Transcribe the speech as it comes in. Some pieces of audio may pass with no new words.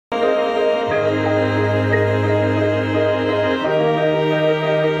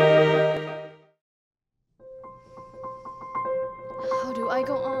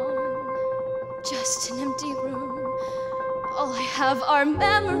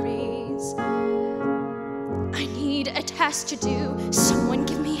memories. I need a task to do. Someone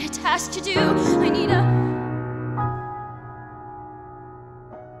give me a task to do. I need a...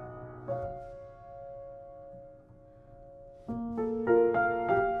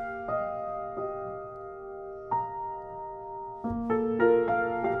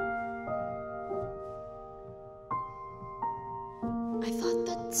 I thought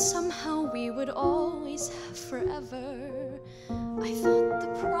that somehow we would always have forever. I thought the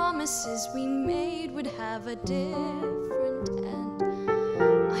promises we made would have a different end.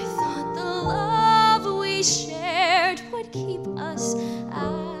 I thought the love we shared would keep us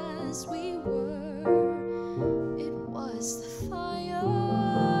as we were. It was the fire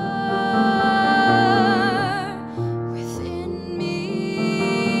within me.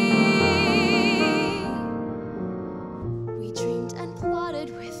 We dreamed and plotted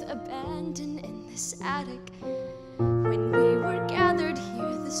with abandon in this attic. When we were gathered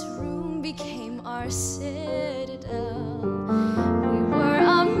here, this room became our citadel. We were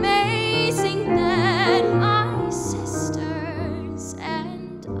amazing then, my sisters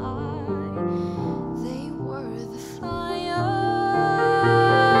and I. They were the fire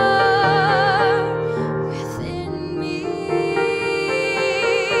within me.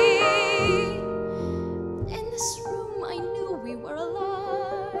 In this room, I knew we were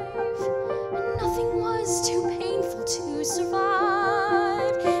alive, and nothing was too painful to survive.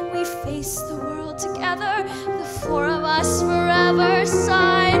 We faced the world together, the four of us forever,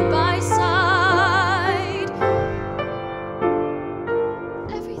 side by side.